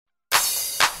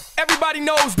Everybody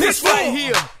knows this right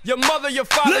here. Your mother, your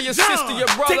father, your sister, your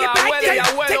brother, abuela,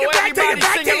 abuelo, everybody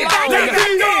sing along.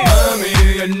 Mami,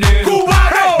 el negro,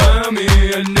 cubano. Mami,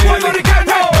 el negro,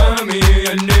 puertorriqueño. Mami,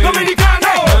 el negro,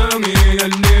 dominicano. Mami,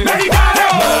 el negro, mexicano.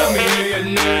 Mami,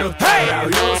 el negro,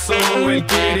 rabioso. Él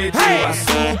quiere tu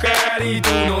azúcar y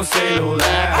tú no se lo das.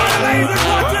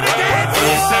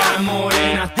 Esa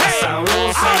morena está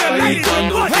sabrosa y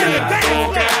cuando te la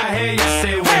tocas ella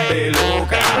se vuelve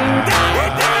loca.